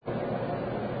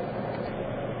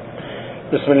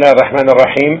بسم الله الرحمن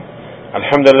الرحيم.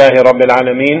 الحمد لله رب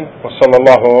العالمين، وصلى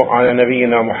الله على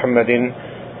نبينا محمد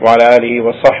وعلى آله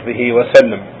وصحبه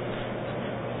وسلم.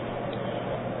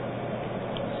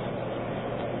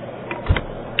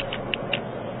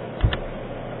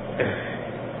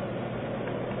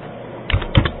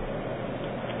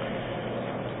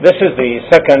 This is the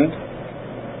second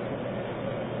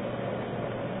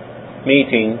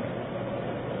meeting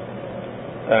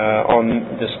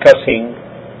on discussing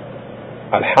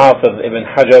Al-Hafiz Ibn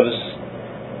Hajar's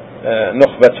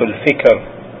Nukhbatul Fikr.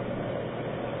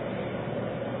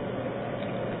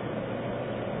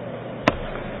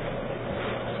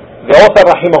 The author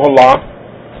rahimahullah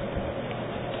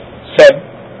said,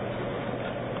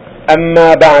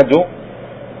 أما بعد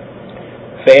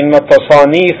فإن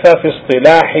التصانيف في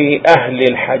اصطلاح أهل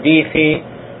الحديث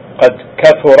قد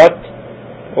كثرت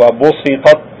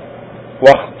وبسطت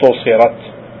واختصرت.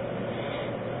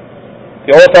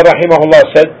 The author rahimahullah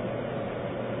said,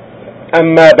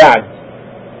 أما بعد,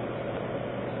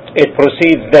 it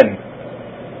proceeds then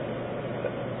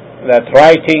that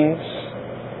writings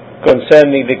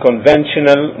concerning the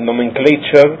conventional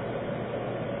nomenclature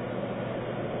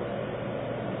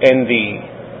in the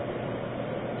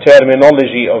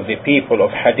terminology of the people of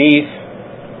hadith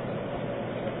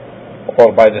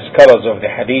or by the scholars of the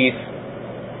hadith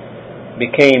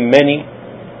became many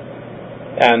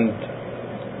and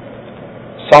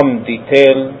some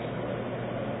detailed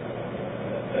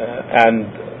and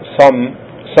some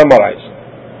summarized.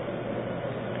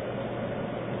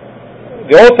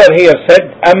 The author here said,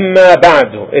 أما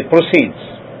بعد, it proceeds.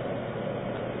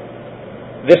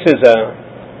 This is a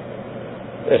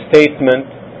statement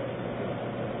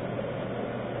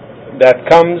that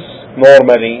comes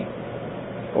normally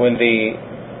when the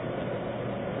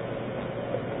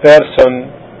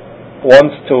person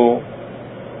wants to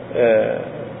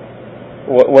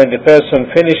when the person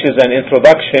finishes an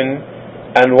introduction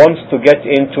and wants to get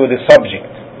into the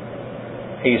subject.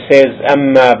 He says,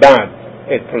 أما بعد,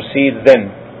 it proceeds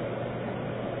then.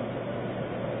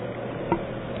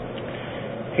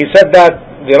 He said that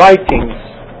the writings,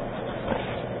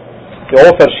 the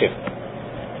authorship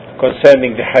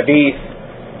concerning the hadith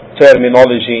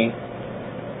terminology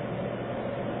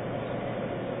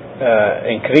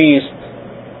increased,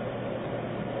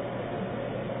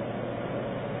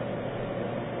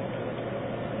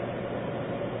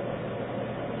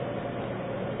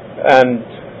 and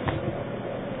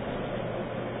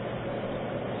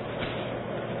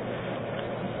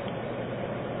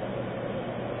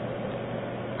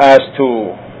as to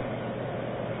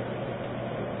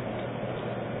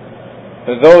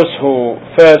those who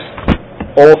first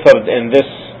authored in this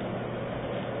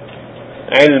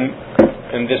ilm,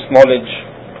 in this knowledge,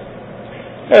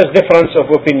 there is difference of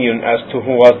opinion as to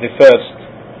who was the first.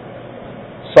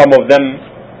 Some of them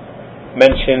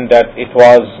mentioned that it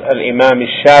was Al-Imam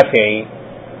al-Shafi'i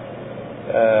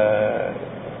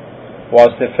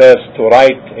was the first to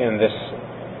write in this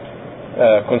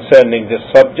concerning this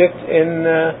subject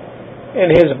in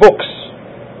his books.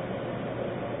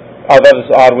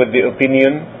 Others are with the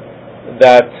opinion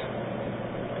that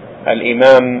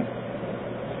Al-Imam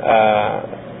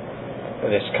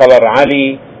the scholar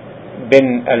Ali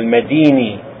bin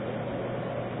al-Madini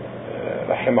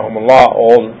rahimahumullah,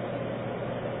 all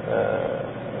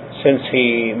since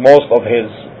most of his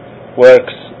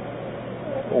works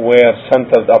were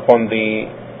centered upon the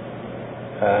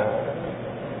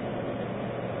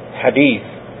hadith.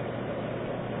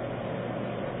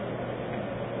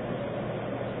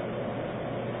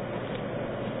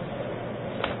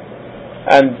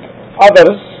 And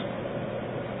others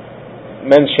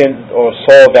mentioned or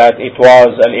saw that it was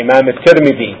Al-Imam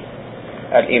al-Tirmidhi,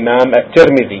 Al-Imam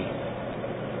al-Tirmidhi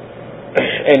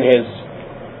in his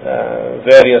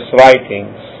various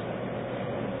writings.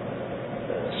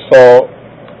 So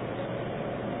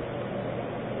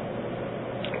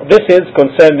this is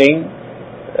concerning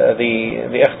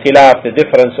the ikhtilaf, the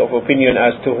difference of opinion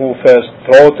as to who first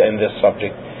wrote in this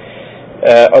subject.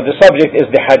 The subject is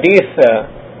the hadith.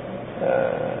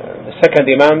 The second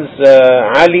Imam's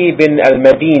Ali bin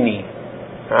al-Madini.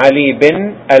 Ali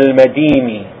bin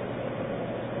al-Madini.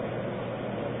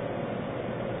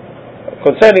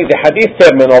 Concerning the hadith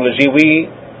terminology, we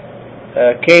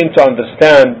came to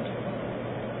understand,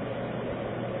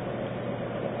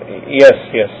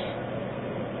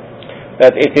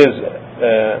 that it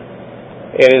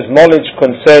is knowledge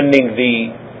concerning the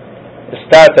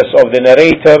status of the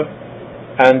narrator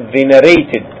and the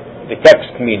narrated, the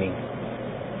text meaning,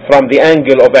 from the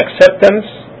angle of acceptance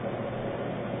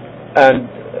and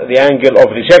the angle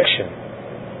of rejection,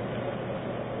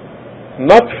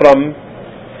 not from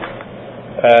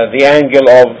the angle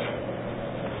of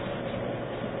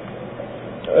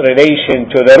relation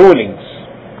to the rulings.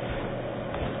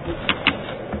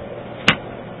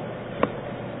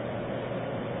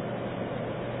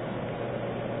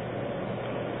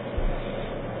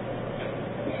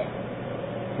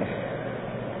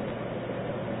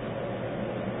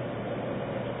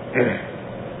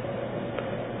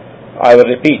 I will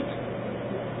repeat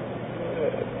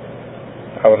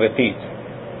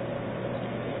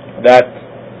that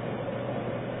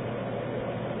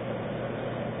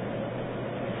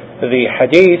the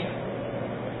hadith,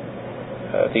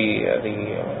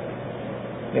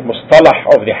 the mustalah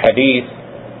of the hadith,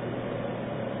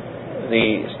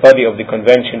 the study of the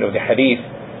convention of the hadith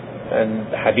and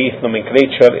the hadith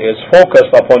nomenclature is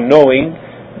focused upon knowing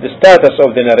the status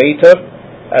of the narrator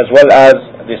as well as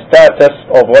the status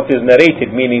of what is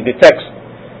narrated, meaning the text,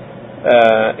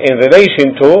 in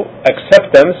relation to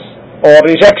acceptance or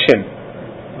rejection,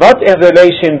 not in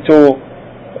relation to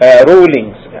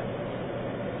rulings.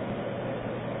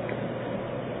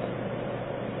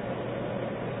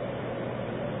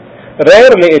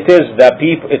 Rarely it is that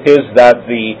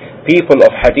the people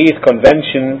of hadith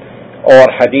convention or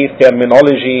hadith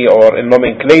terminology or in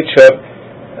nomenclature,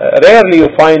 rarely you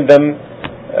find them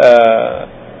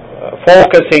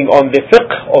focusing on the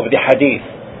fiqh of the hadith,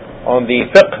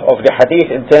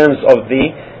 in terms of the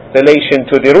relation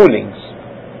to the rulings.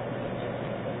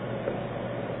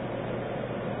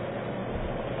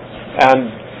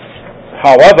 And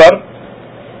however,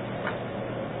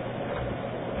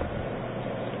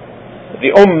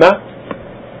 the ummah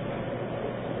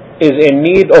is in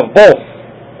need of both,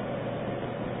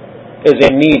 is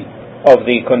in need of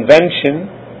the convention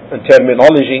and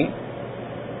terminology,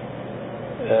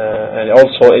 and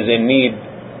also is in need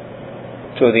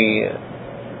to the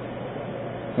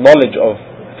knowledge of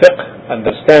fiqh,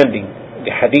 understanding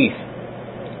the hadith,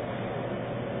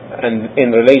 and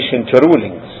in relation to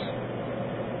rulings.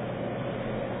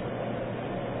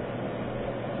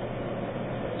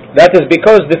 That is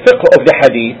because the fiqh of the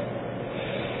hadith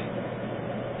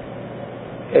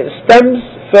stems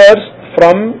first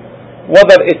from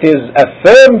whether it is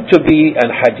affirmed to be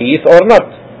an hadith or not.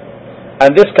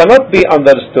 And this cannot be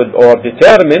understood or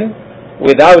determined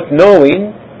without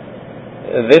knowing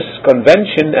this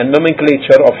convention and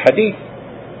nomenclature of hadith.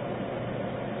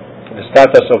 The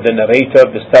status of the narrator,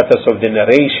 the status of the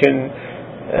narration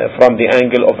from the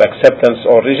angle of acceptance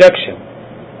or rejection.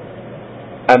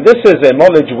 And this is a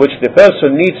knowledge which the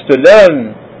person needs to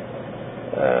learn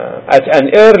at an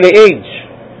early age.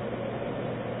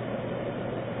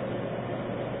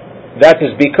 That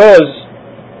is because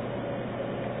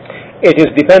it is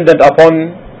dependent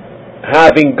upon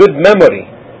having good memory.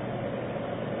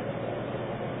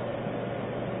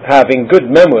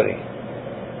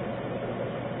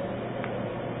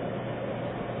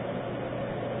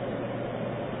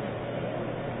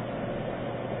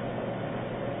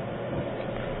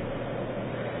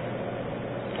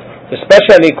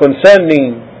 Especially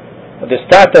concerning the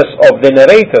status of the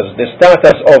narrators, the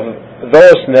status of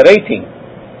those narrating.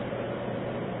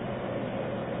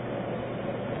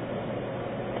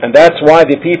 And that's why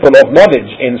the people of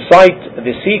knowledge incite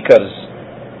the seekers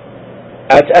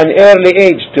at an early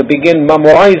age to begin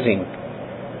memorizing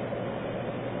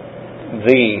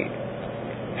the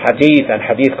hadith and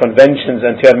hadith conventions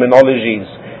and terminologies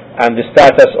and the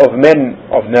status of men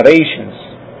of narrations.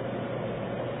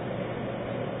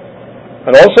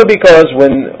 And also because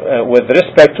with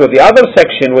respect to the other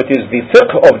section, which is the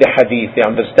fiqh of the hadith, the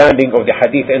understanding of the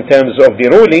hadith in terms of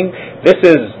the ruling, this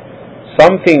is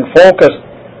something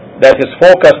that is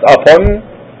focused upon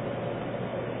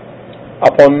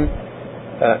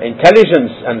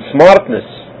intelligence and smartness.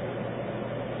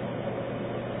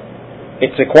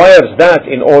 It requires that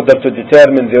in order to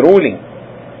determine the ruling.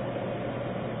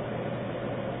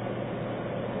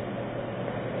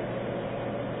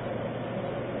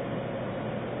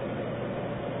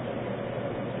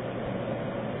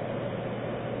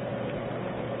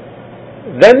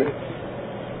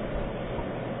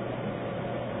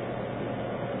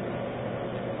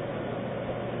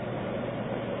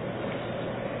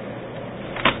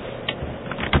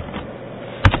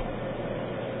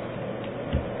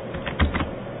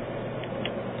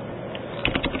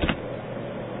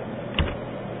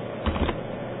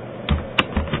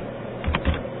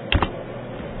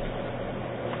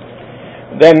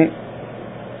 Then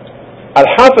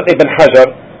Al-Hafidh Ibn Hajar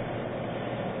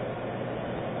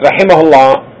rahimahullah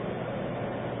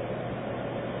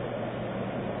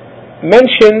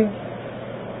mentioned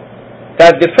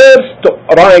that the first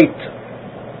right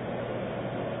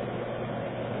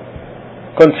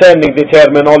concerning the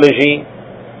terminology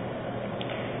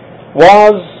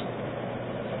was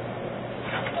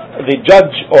the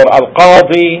judge or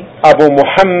Al-Qadi Abu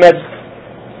Muhammad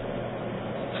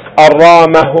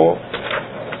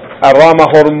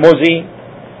Ar-Hormuzi.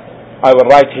 I will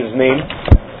write his name.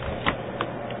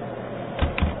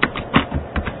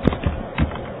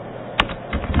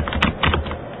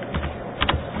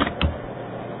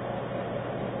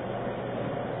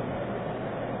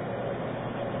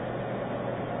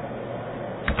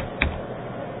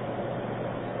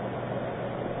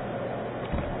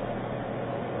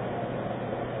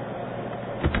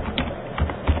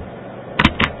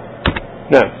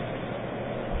 Now,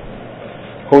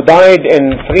 who died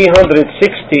in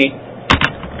 360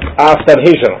 after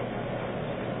Hijrah.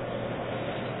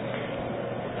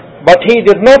 But he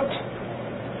did not,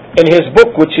 in his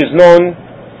book which is known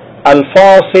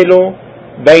Al-Fasilu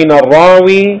Bayn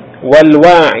Al-Rawi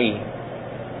Wal-Wa'i,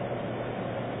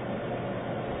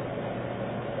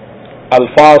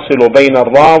 Al-Fasilu Bayn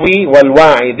Al-Rawi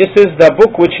Wal-Wa'i, this is the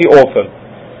book which he authored.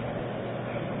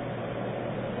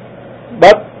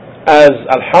 But as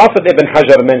Al-Hafidh Ibn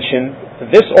Hajar mentioned,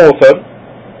 this author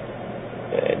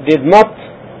did not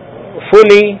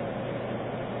fully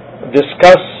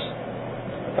discuss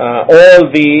all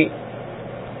the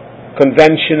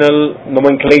conventional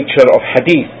nomenclature of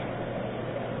hadith.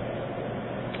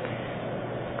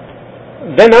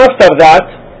 Then after that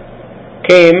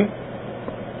came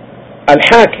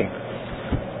Al-Hakim.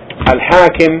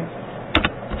 Al-Hakim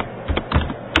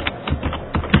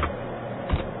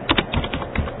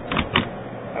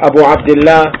Abu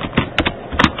Abdullah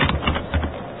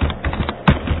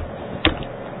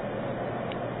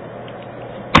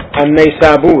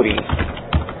An-Naysaburi,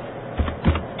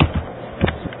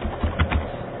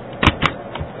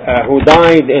 who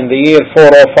died in the year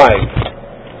 405.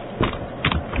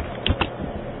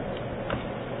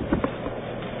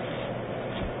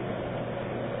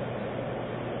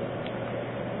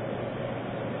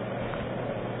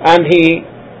 And he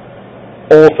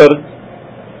authored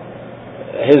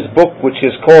his book which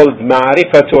is called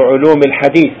Ma'rifatu Ulum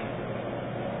al-Hadith.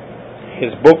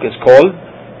 His book is called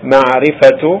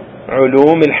Ma'rifatu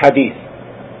Ulum al-Hadith,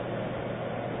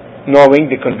 knowing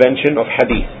the convention of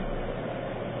Hadith.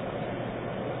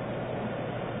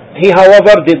 He,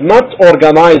 however, did not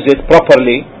organize it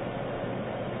properly.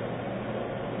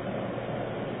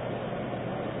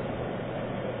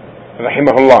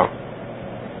 Rahimahullah.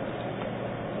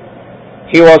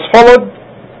 He was followed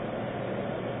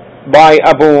by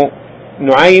Abu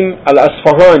Nu'aym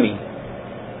al-Asfahani,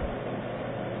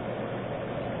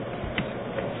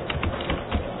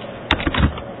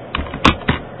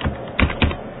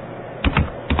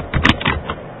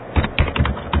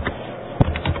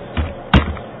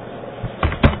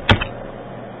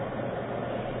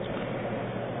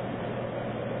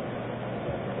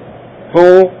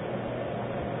 who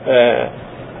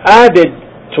added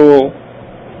to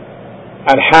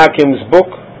Al-Hakim's book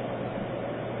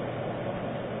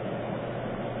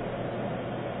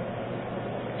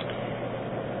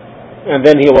and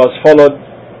then he was followed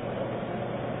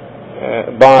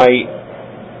by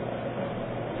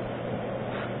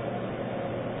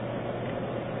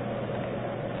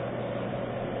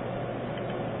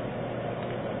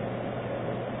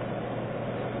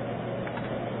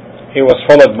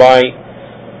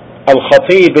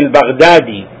Al-Khatib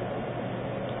al-Baghdadi,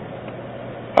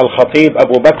 Al-Khatib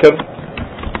Abu Bakr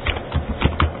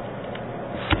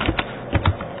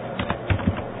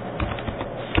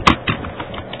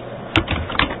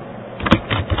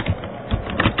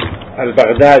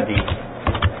al-Baghdadi,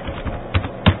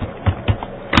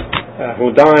 who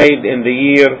died in the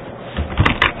year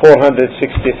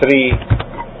 463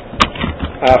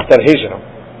 after Hijrah.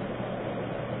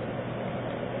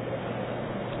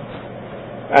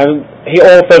 And he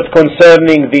authored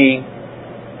concerning the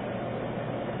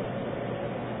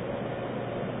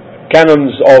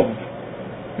canons of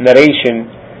narration.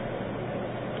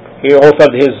 He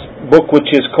authored his book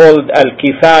which is called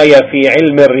Al-Kifaya fi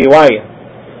Ilm al-Riwaya,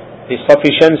 the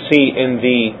sufficiency in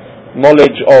the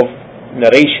knowledge of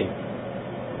narration.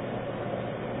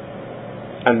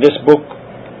 And this book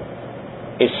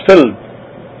is filled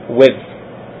with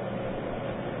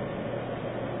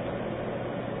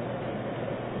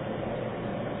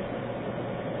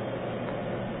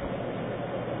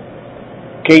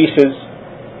cases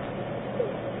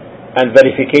and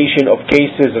verification of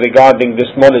cases regarding this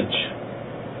knowledge,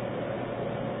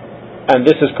 and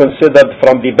this is considered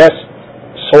from the best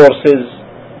sources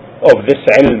of this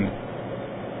ilm.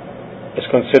 Is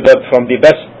considered from the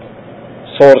best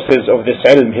sources of this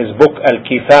ilm. His book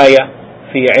Al-Kifaya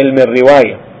fi Ilm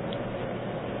al-Riwaya.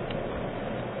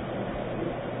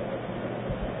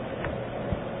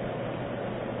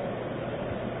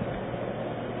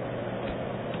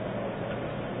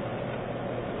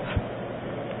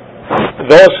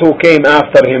 those who came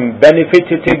after him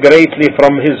benefited greatly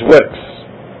from his works,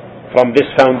 from this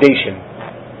foundation,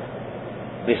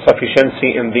 the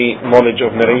sufficiency in the knowledge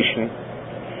of narration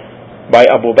by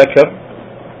Abu Bakr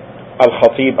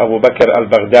al-Khatib, Abu Bakr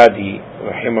al-Baghdadi,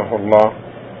 rahimahullah,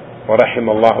 wa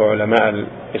rahimallahu ulama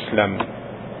al-Islam.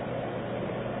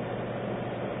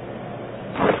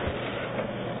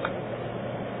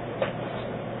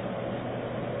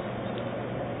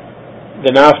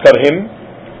 Then after him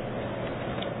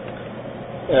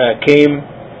came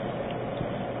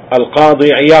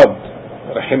Al-Qadi Iyad,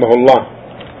 rahimahullah,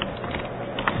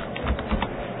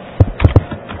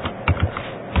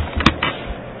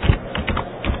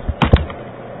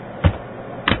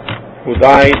 who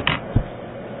died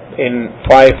in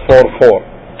 544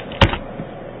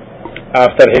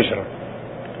 after Hijrah.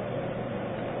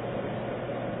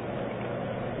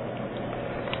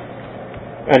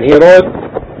 And he wrote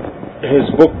his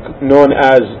book known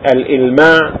as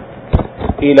Al-Ilma'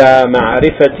 إلى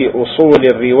معرفة أصول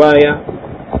الرواية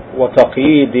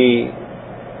وتقييد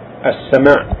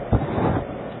السماع.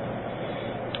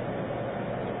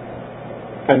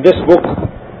 And this book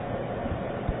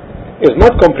is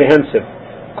not comprehensive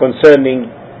concerning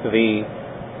the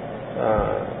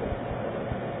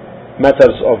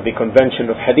matters of the convention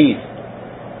of hadith.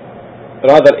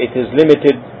 Rather, it is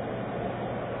limited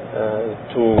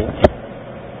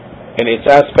in its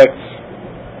aspects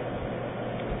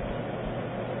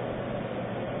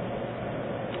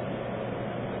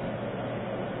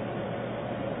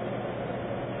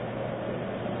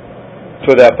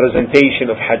to the presentation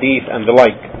of hadith and the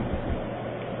like.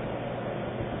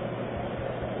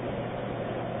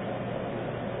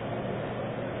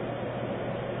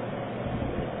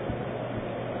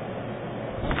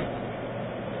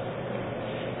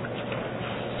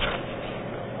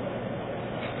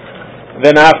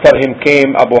 Then after him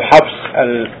came Abu Hafs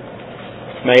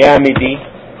al-Mayamidi,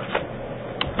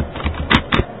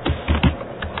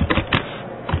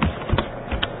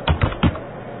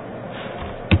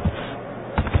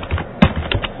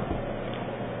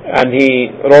 and he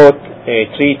wrote a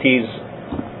treatise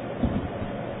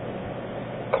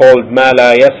called ما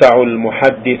لا يسع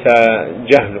المحدث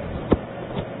جهله,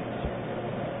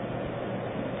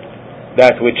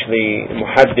 that which the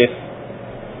muhaddith,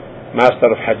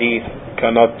 master of hadith,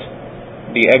 cannot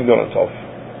be ignorant of.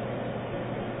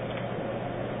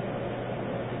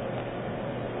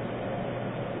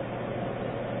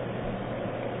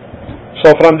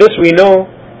 So from this we know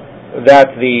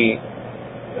that the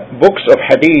books of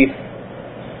hadith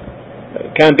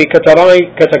can be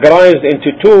categorized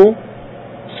into two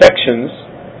sections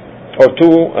or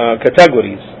two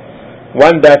categories.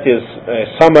 One that is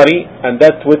summary, and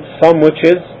that with some which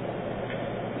is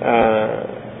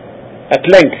at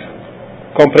length,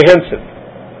 comprehensive.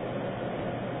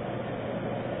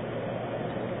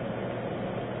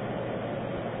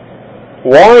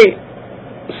 Why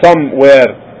some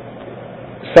were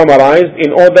summarized?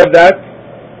 In order that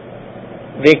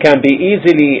they can be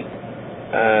easily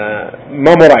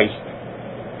memorized,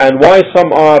 and why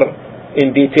some are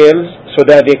in details, so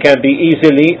that they can be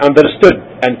easily understood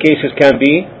and cases can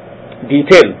be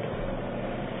detailed.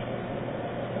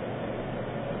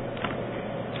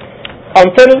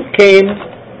 Until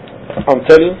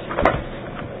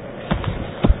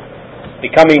the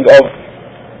coming of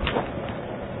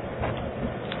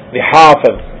the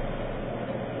Hafiz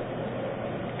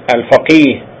al-Faqih,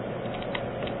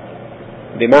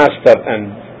 the master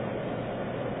and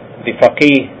the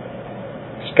Faqih,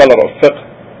 scholar of fiqh,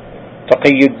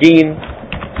 Taqiyuddin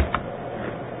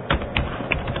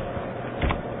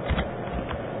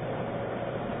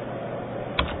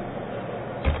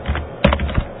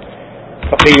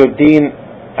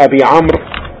Abi Amr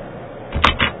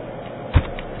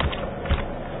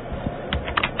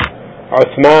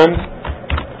Uthman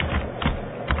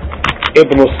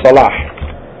ibn al-Salah,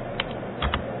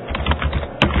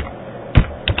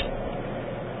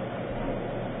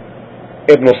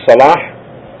 ibn al-Salah,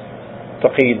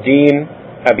 Taqiyuddin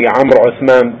Abi Amr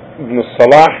Uthman ibn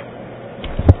al-Salah,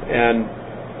 and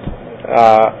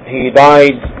he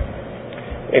died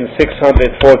in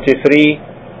 643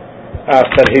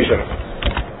 after Hijrah,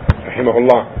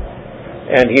 rahimahullah,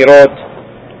 and he wrote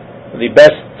the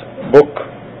best book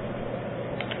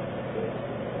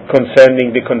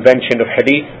concerning the convention of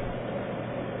hadith,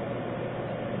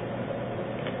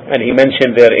 and he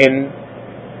mentioned therein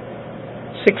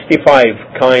 65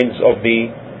 kinds of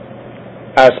the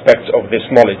aspects of this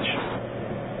knowledge.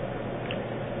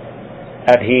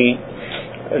 And he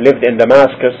lived in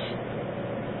Damascus,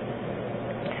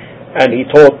 and he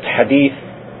taught hadith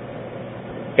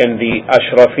in the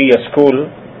Ashrafiyya school,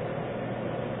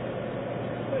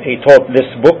 he taught this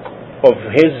book of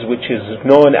his which is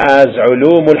known as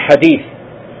Ulum al-Hadith.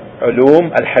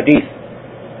 Ulum al-Hadith.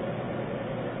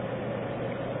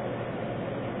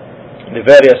 The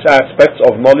various aspects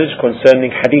of knowledge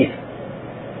concerning Hadith.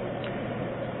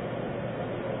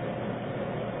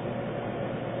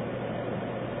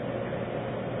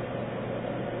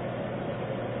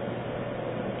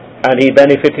 And he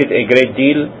benefited a great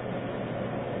deal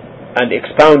and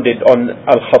expounded on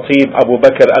Al-Khatib Abu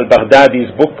Bakr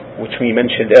al-Baghdadi's book, which we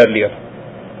mentioned earlier.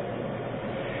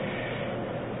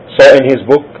 So in his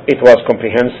book it was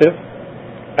comprehensive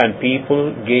and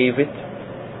people gave it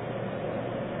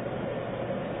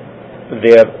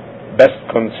their best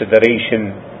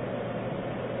consideration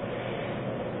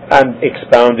and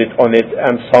expounded on it,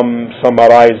 and some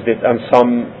summarized it, and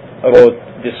some wrote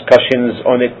discussions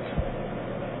on it.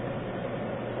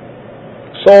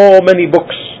 So many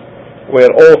books were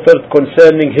authored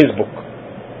concerning his book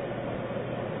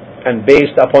and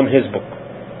based upon his book,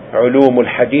 Ulum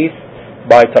al-Hadith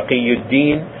by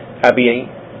Taqiyuddin Abi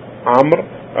Amr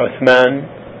Uthman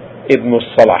ibn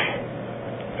Salah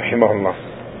rahimahullah.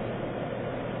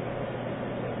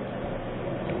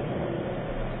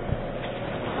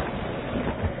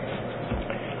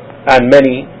 And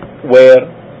many were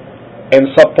in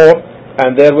support,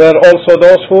 and there were also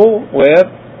those who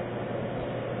were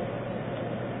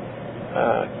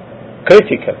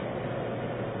critical,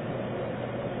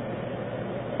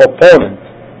 opponent.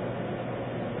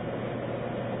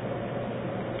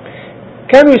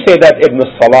 Can we say that Ibn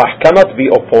Salah cannot be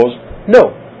opposed?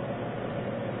 No,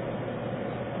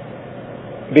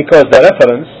 because the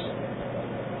reference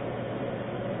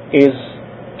is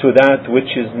to that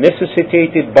which is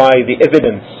necessitated by the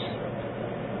evidence.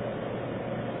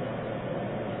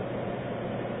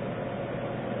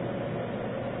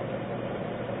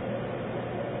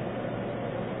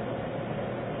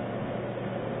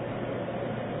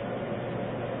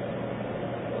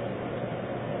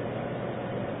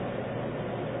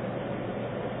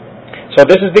 So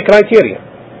this is the criteria,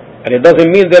 and it doesn't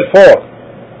mean therefore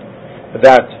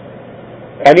that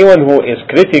anyone who is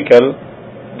critical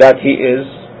that he is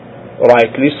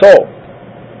rightly so.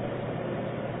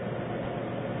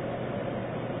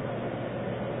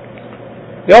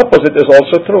 The opposite is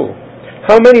also true.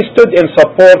 How many stood in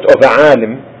support of the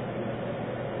alim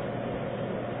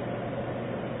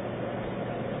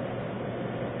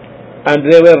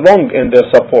and they were wrong in their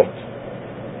support?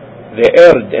 They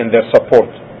erred in their support.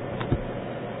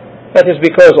 That is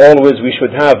because always we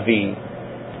should have the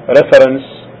reference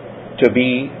to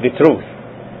be the truth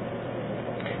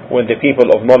when the people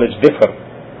of knowledge differ.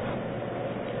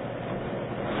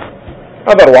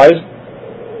 Otherwise,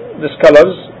 the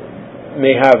scholars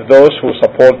may have those who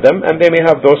support them and they may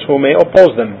have those who may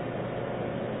oppose them.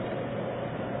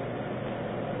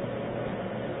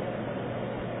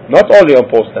 Not only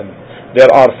oppose them.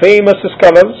 There are famous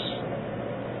scholars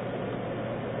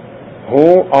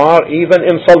who are even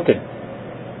insulted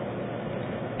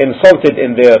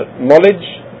in their knowledge,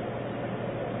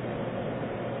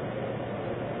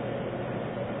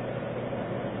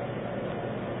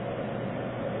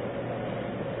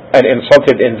 and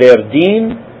insulted in their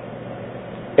deen,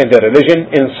 in their religion,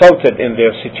 insulted in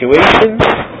their situation,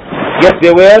 yet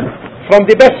they were from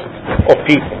the best of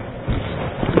people.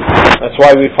 That's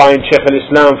why we find Shaykh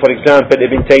al-Islam, for example,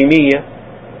 Ibn Taymiyyah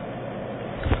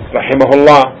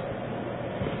rahimahullah,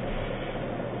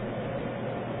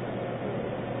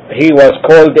 he was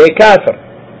called a kafir.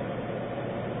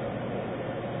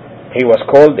 He was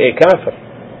called a kafir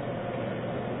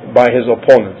by his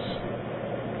opponents.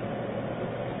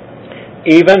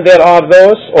 Even there are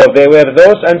those, or there were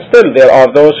those, and still there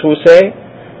are those who say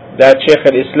that Shaykh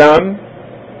al-Islam,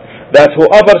 that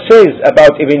whoever says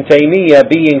about Ibn Taymiyyah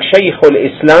being Shaykh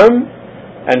al-Islam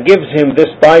and gives him this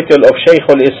title of Shaykh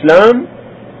al-Islam,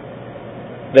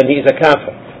 then he is a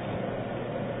kafir.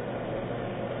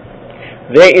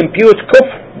 They impute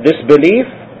kufr, disbelief,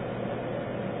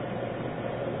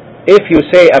 if you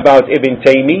say about Ibn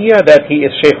Taymiyyah that he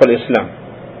is Shaykh al-Islam.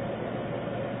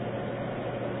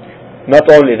 Not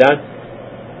only that,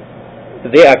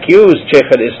 they accuse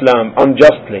Shaykh al-Islam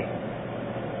unjustly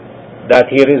that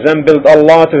he resembled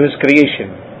Allah to his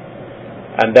creation,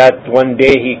 and that one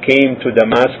day he came to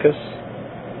Damascus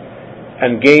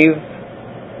and gave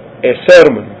a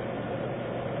sermon,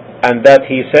 and that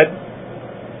he said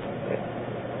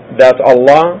that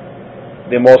Allah,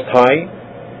 the Most High,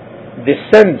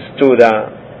 descends to the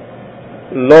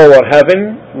lower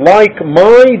heaven like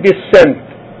my descent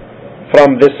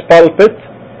from this pulpit.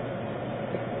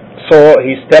 So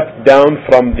he stepped down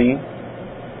from the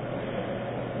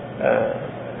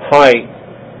high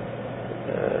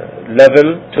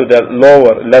level to the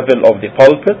lower level of the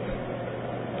pulpit,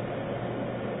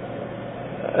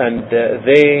 and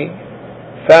they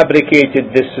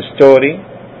fabricated this story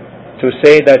to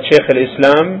say that Shaykh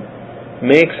al-Islam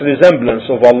makes resemblance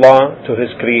of Allah to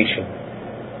His creation.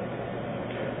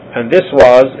 And this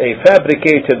was a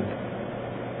fabricated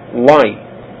lie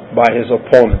by his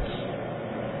opponents.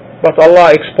 But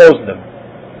Allah exposed them.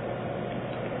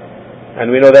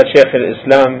 And we know that Shaykh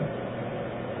al-Islam,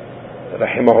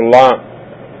 rahimahullah,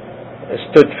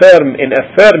 stood firm in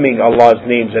affirming Allah's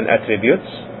names and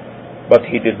attributes, but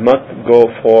he did not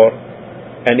go for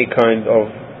any kind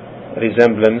of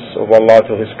resemblance of Allah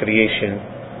to His creation.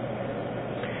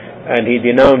 And he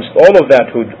denounced all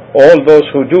those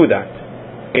who do that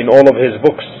in all of his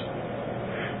books.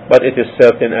 But it is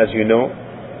certain, as you know,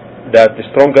 that the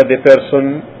stronger the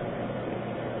person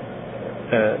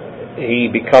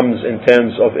he becomes in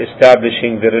terms of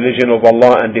establishing the religion of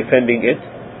Allah and defending it,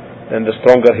 then the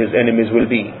stronger his enemies will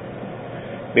be.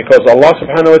 Because Allah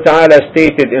subhanahu wa ta'ala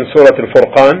stated in Surah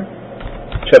Al-Furqan,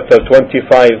 chapter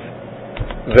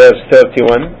 25, verse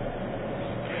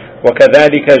 31,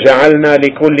 وَكَذَلِكَ جَعَلْنَا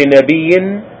لِكُلِّ نَبِيٍّ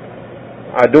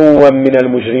عَدُوًّا مِنَ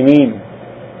الْمُجْرِمِينَ.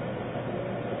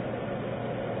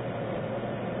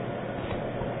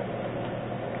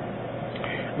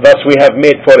 Thus we have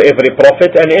made for every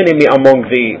prophet an enemy among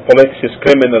the politics,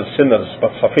 criminals, sinners,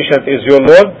 but sufficient is your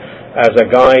Lord as a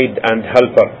guide and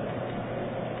helper.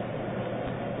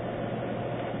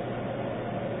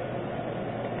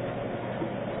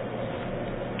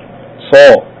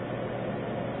 So,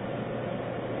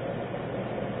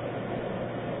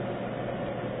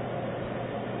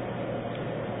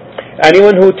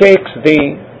 anyone who takes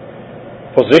the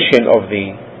position of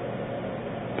the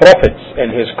prophets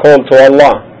in his call to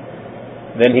Allah,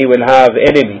 then he will have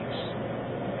enemies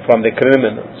from the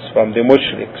criminals, from the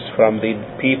mushriks, from the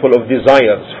people of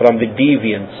desires, from the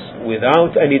deviants,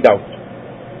 without any doubt.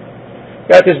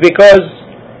 That is because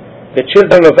the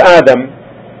children of Adam,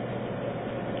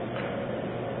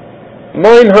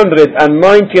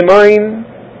 999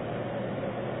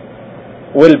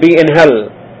 will be in hell,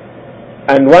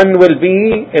 and one will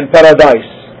be in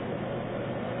paradise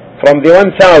from the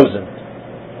 1,000.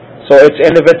 So it's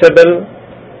inevitable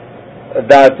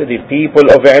that the people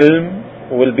of ilm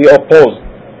will be opposed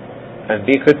and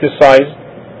be criticized,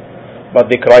 but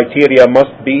the criteria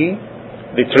must be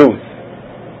the truth.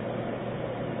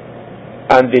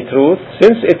 And the truth,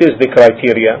 since it is the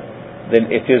criteria, then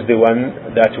it is the one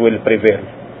that will prevail.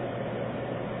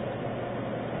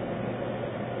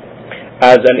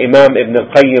 As Al-Imam Ibn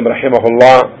Al-Qayyim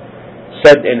rahimahullah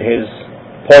said in his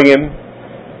poem,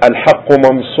 الحق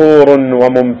منصور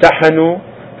وممتحن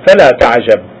فلا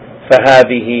تعجب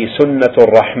فهذه سنة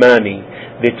الرحمن.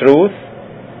 The truth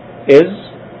is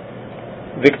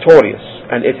victorious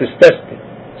and it is tested.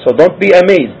 So don't be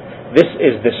amazed. This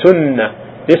is the sunnah.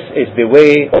 This is the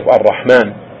way of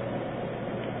Ar-Rahman,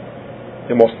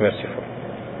 the most merciful,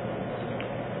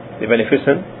 the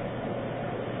beneficent,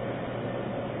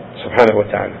 subhanahu wa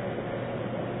ta'ala.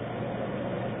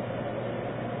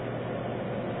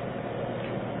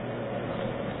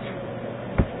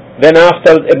 Then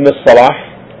after Ibn Salah,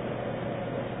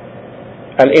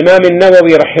 Al-Imam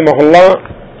al-Nawawi rahimahullah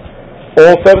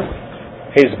authored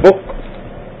his book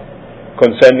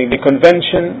concerning the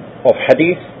convention of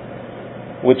hadith,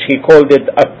 which he called it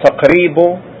التقريب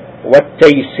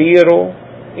والتيسير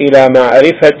إلى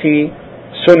معرفة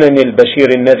سنن البشير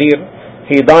النذير.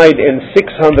 He died in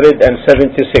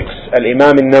 676,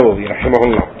 Al-Imam al-Nawawi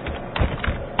rahimahullah.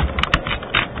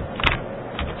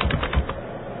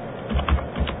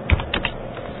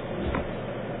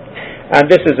 And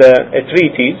this is a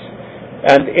treatise,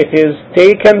 and it is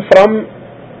taken from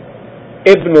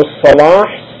Ibn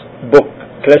Salah's book,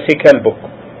 classical book,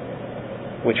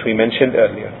 which we mentioned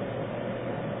earlier.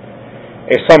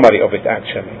 A summary of it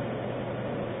actually.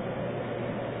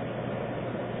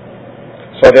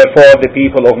 So therefore the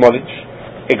people of knowledge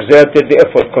exerted the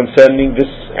effort concerning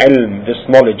this ilm, this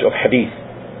knowledge of hadith,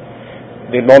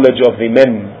 the knowledge of the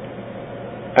men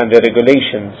and the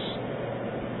regulations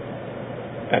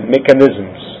and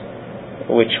mechanisms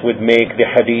which would make the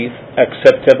hadith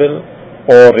acceptable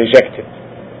or rejected.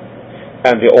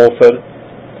 And the author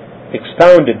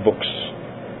expounded books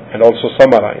and also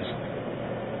summarized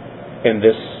in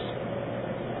this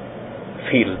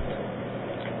field,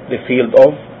 the field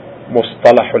of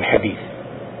Mustalah al-Hadith.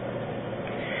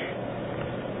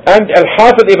 And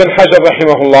Al-Hafidh Ibn Hajar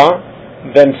rahimahullah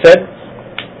then said,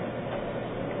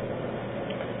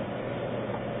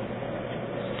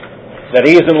 the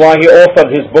reason why he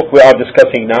authored his book we are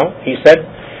discussing now, he said,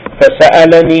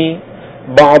 فَسَأَلَنِي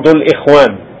بَعْضُ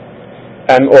الْإِخْوَانِ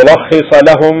أن ألخص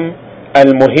لهم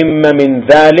المهم من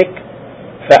ذلك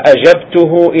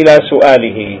فأجبته إلى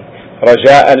سؤاله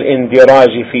رجاء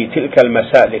الاندراج في تلك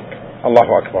المسالك.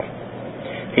 الله أكبر.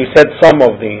 He said some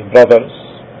of the brothers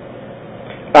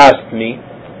asked me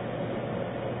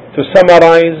to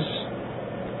summarize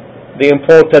the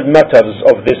important matters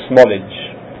of this knowledge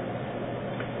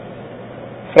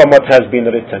from what has been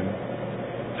written.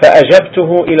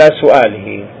 فأجبته إلى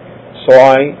سؤاله. So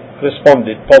I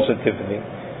responded positively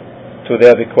to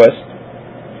their request,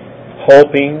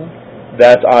 hoping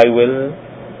that I will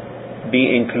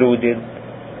be included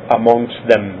amongst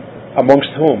them. Amongst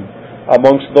whom?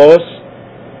 Amongst those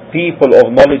people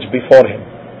of knowledge before him.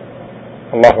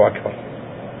 Allahu Akbar.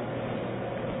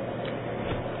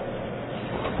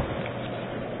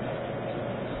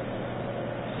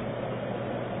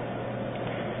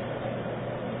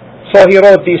 So he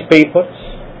wrote these papers.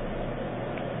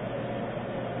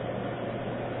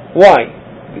 Why?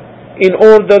 In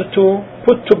order to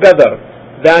put together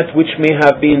that which may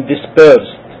have been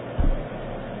dispersed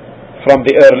from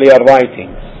the earlier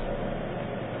writings.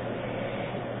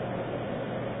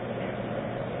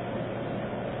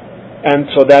 And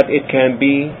so that it can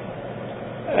be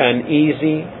an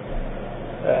easy,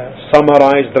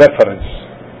 summarized reference.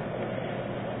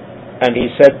 And he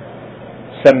said,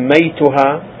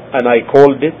 سميتها, and I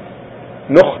called it,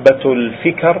 نخبة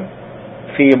الفكر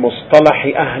في مصطلح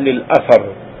أهل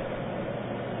الأثر.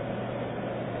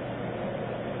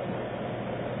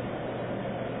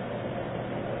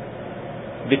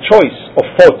 The choice of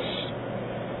thoughts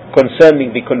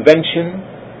concerning the convention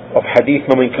of hadith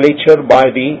nomenclature by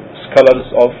the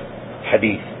scholars of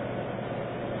hadith.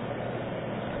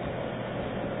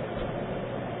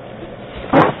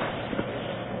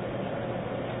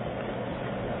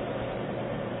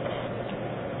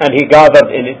 And he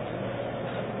gathered in it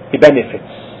the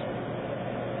benefits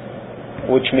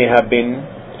which may have been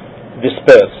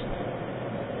dispersed.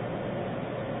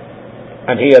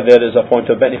 And here there is a point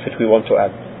of benefit we want to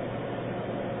add.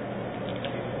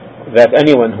 That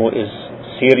anyone who is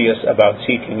serious about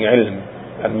seeking ilm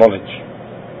and knowledge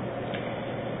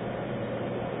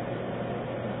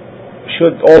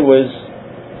should always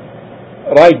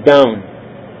write down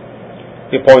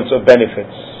the points of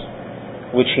benefits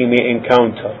which he may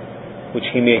encounter, which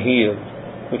he may hear,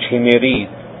 which he may read.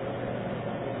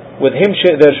 With him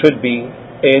there should be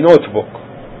a notebook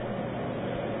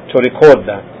to record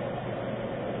that,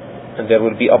 and there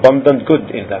will be abundant good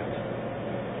in that.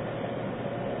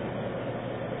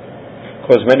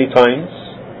 Because many times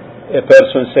a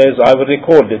person says, I will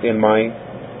record it in my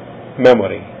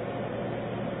memory,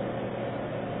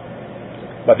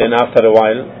 but then after a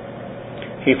while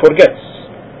he forgets.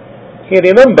 He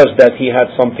remembers that he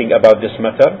had something about this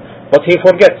matter, but he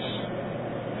forgets.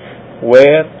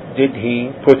 Where did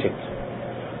he put it?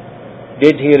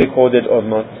 Did he record it or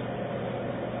not?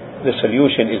 The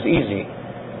solution is easy.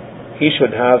 He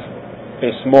should have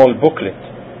a small booklet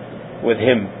with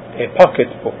him, a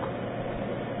pocket book.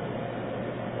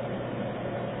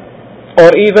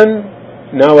 Or even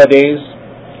nowadays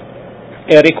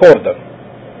a recorder,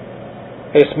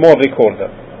 a small recorder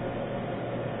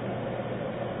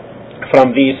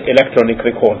from these electronic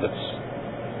recorders,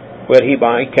 where he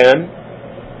can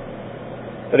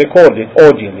record it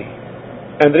audibly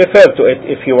and refer to it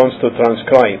if he wants to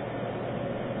transcribe.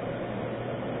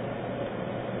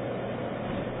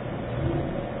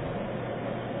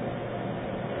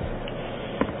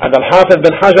 And Al-Hafidh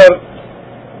bin Hajar,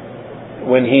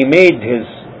 when he made his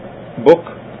book,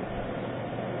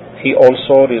 he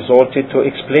also resorted to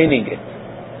explaining it.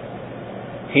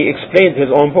 He explained his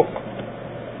own book.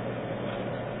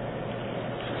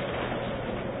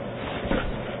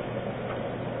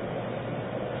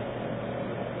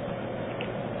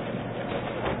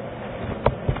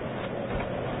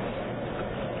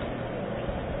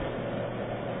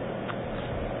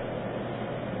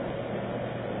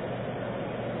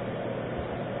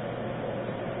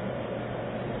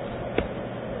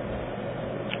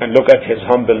 And look at his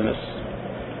humbleness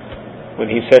when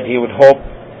he said he would hope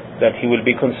that he will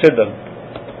be considered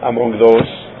among those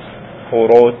who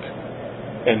wrote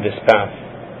in this path,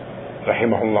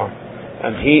 rahimahullah.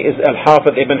 And he is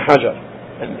Al-Hafidh ibn Hajar,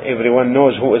 and everyone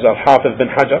knows who is Al-Hafidh ibn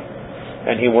Hajar,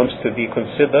 and he wants to be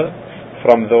considered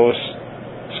from those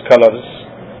scholars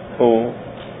who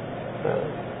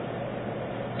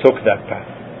took that path.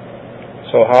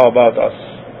 So how about us?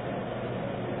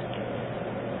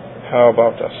 How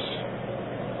about us?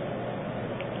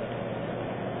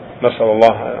 نسأل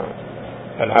الله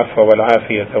العفو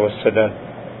والعافية والسداد.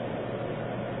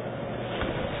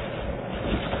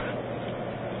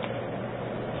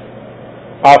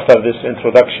 After this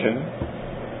introduction,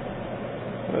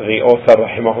 the author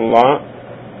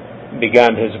rahimahullah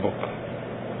began his book.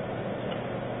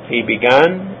 He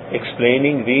began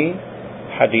explaining the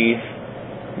hadith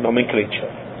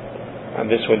nomenclature,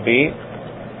 and this will be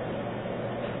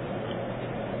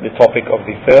the topic of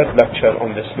the third lecture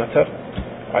on this matter.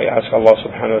 I ask Allah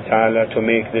subhanahu wa ta'ala to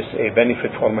make this a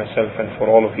benefit for myself and for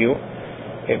all of you,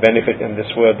 a benefit in this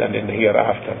world and in the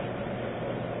hereafter.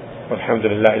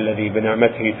 Walhamdulillah alladhi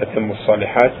bina'matihi tatimmu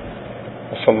as-salihat,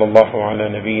 wa sallallahu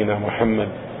ala nabiyyina Muhammad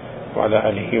wa ala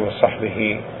alihi wa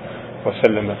sahbihi wa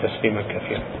sallama tasliman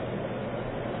kathira.